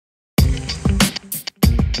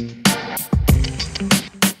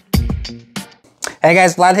Hey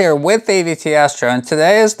guys, Vlad here with AVT-Astro, and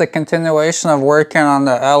today is the continuation of working on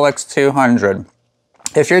the LX-200.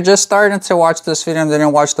 If you're just starting to watch this video and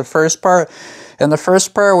didn't watch the first part, in the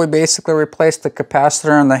first part we basically replaced the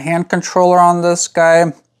capacitor and the hand controller on this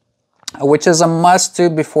guy, which is a must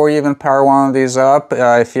do before you even power one of these up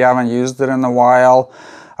if you haven't used it in a while,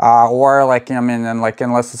 or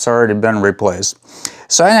unless it's already been replaced.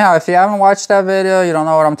 So anyhow, if you haven't watched that video, you don't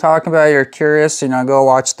know what I'm talking about, you're curious, go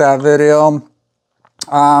watch that video.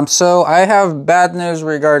 So I have bad news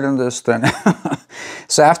regarding this thing.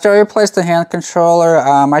 So after I replaced the hand controller,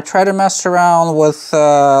 I tried to mess around with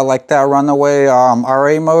like that runaway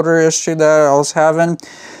RA motor issue that I was having.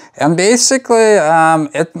 And basically,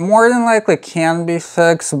 it more than likely can be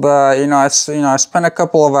fixed, but I spent a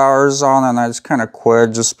couple of hours on it and I just kind of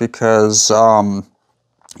quit just because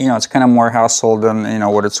it's kind of more hassle than,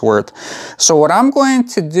 what it's worth. So what I'm going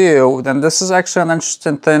to do, and this is actually an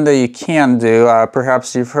interesting thing that you can do,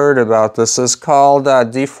 perhaps you've heard about this, is called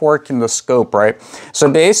Defork in the scope, right? So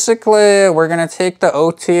basically, we're going to take the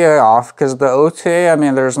OTA off, because the OTA,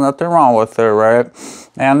 there's nothing wrong with it, right?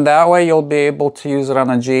 And that way you'll be able to use it on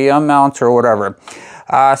a GM mount or whatever.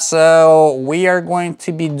 So we are going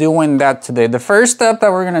to be doing that today. The first step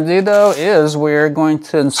that we're going to do though is we're going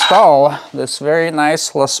to install this very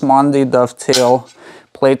nice LX-200 dovetail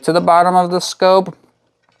plate to the bottom of the scope.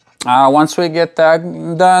 Once we get that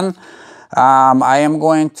done, I am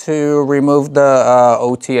going to remove the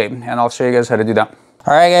OTA and I'll show you guys how to do that.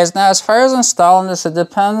 Alright guys, now as far as installing this, it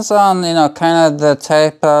depends on, kind of the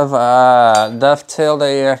type of dovetail that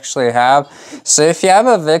you actually have. So if you have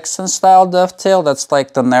a Vixen style dovetail, that's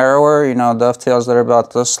like the narrower, dovetails that are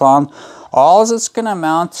about this long, all it's going to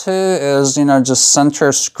mount to is, just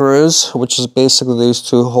center screws, which is basically these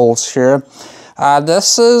two holes here.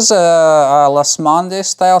 This is a LX-200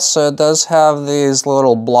 style, so it does have these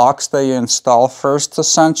little blocks that you install first,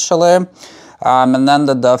 essentially. And then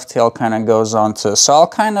the dovetail kind of goes on to. So I'll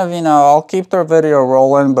kind of, I'll keep the video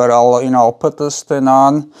rolling, but I'll put this thing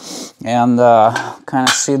on and kind of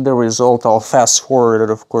see the result. I'll fast forward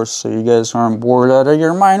it, of course, so you guys aren't bored out of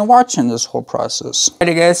your mind watching this whole process.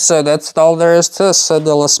 Alrighty guys, so that's all there is to it. So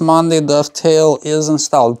the LX-200 dovetail is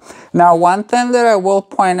installed. Now, one thing that I will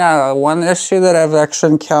point out, one issue that I've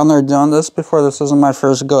actually encountered doing this before, this isn't my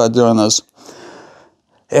first go at doing this,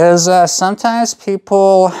 is sometimes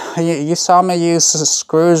people, you saw me use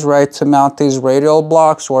screws, right, to mount these radial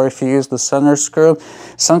blocks, or if you use the center screw.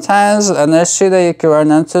 Sometimes an issue that you can run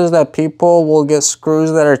into is that people will get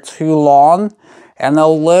screws that are too long, and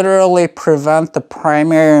they'll literally prevent the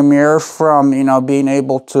primary mirror from, being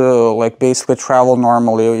able to, like, basically travel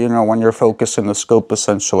normally, when you're focusing the scope,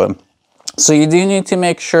 essentially. So you do need to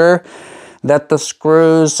make sure that the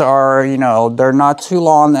screws are, they're not too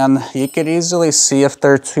long, and you could easily see if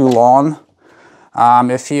they're too long.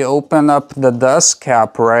 If you open up the dust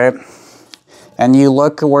cap, right, and you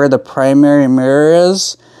look where the primary mirror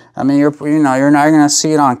is, you're not going to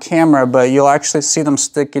see it on camera, but you'll actually see them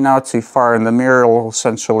sticking out too far, and the mirror will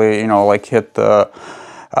essentially, like hit the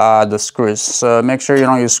screws. So make sure you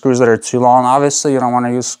don't use screws that are too long. Obviously, you don't want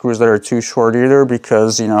to use screws that are too short either,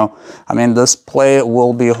 because, this plate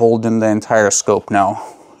will be holding the entire scope now,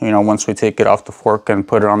 once we take it off the fork and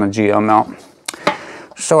put it on the GM mount.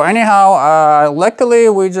 So anyhow, luckily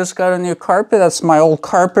we just got a new carpet. That's my old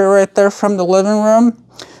carpet right there from the living room.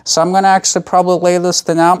 So I'm going to actually probably lay this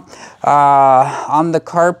thing out on the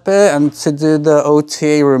carpet and to do the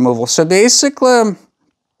OTA removal. So basically,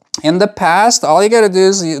 in the past, all you gotta do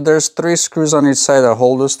is, there's 3 screws on each side that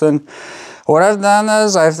hold this thing. What I've done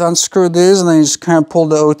is, I've unscrewed these and then you just kind of pull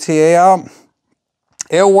the OTA out.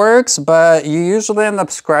 It works, but you usually end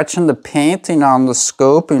up scratching the paint, on the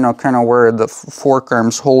scope, kind of where the fork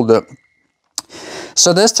arms hold it.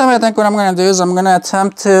 So this time I think what I'm going to do is I'm going to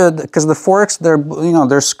attempt to, because the forks,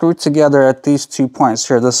 they're screwed together at these 2 points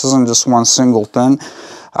here. This isn't just one single thing.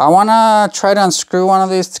 I want to try to unscrew one of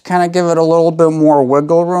these to kind of give it a little bit more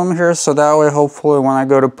wiggle room here, so that way hopefully when I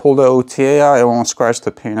go to pull the OTA out, it won't scratch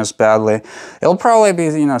the paint as badly. It'll probably be,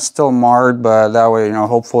 still marred, but that way,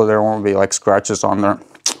 hopefully there won't be like scratches on there.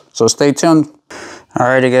 So stay tuned.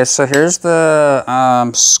 Alrighty guys, so here's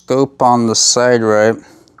the scope on the side, right?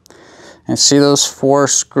 And see those 4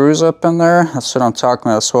 screws up in there? That's what I'm talking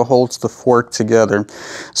about. That's what holds the fork together.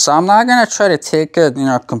 So I'm not going to try to take it,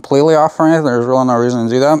 completely off or anything. There's really no reason to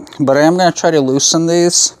do that. But I am going to try to loosen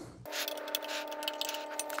these.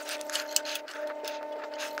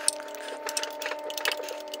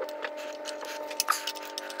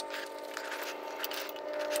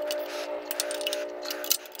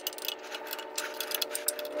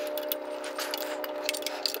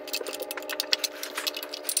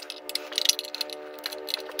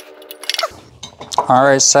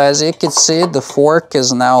 Alright, so as you can see, the fork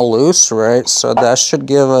is now loose, right? So that should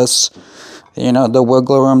give us, you know, the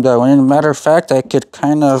wiggle room that we need. Matter of fact, I could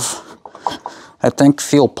kind of, I think,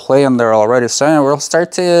 feel play in there already. So anyway, we'll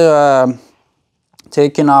start to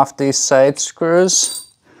taking off these side screws.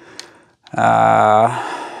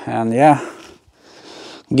 And yeah,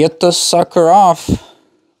 get this sucker off.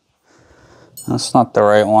 That's not the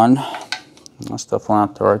right one. That's definitely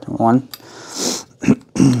not the right one.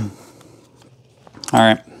 All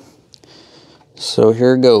right, so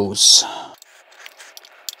here goes.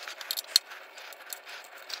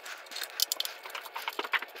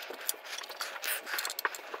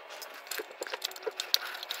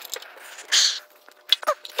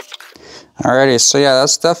 Alrighty, so yeah,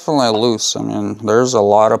 that's definitely loose. I mean, there's a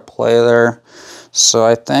lot of play there. So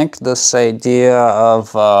I think this idea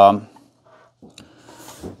of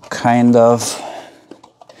kind of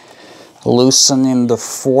loosening the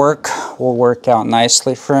fork will work out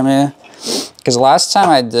nicely for me. Because last time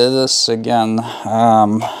I did this, again,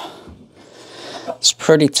 it's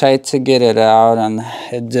pretty tight to get it out, and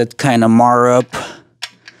it did kind of mar up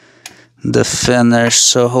the finish.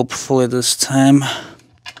 So hopefully this time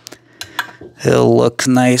it'll look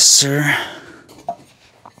nicer.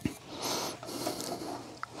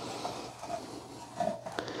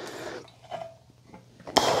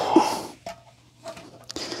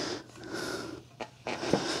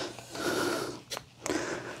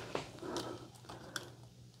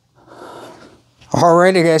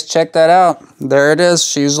 Alrighty guys, check that out. There it is,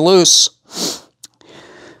 she's loose.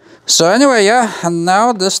 So anyway, yeah, and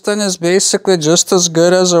now this thing is basically just as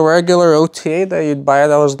good as a regular OTA that you'd buy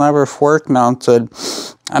that was never fork mounted.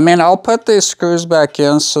 I mean, I'll put these screws back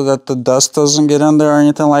in so that the dust doesn't get in there or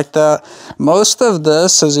anything like that. Most of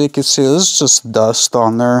this, as you can see, this is just dust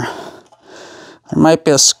on there. There might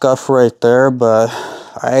be a scuff right there, but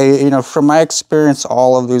you know, from my experience,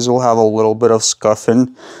 all of these will have a little bit of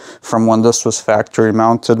scuffing from when this was factory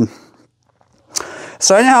mounted.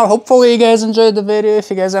 So anyhow, hopefully you guys enjoyed the video.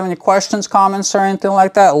 If you guys have any questions, comments, or anything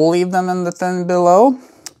like that, leave them in the thing below.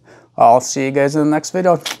 I'll see you guys in the next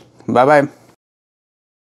video. Bye-bye.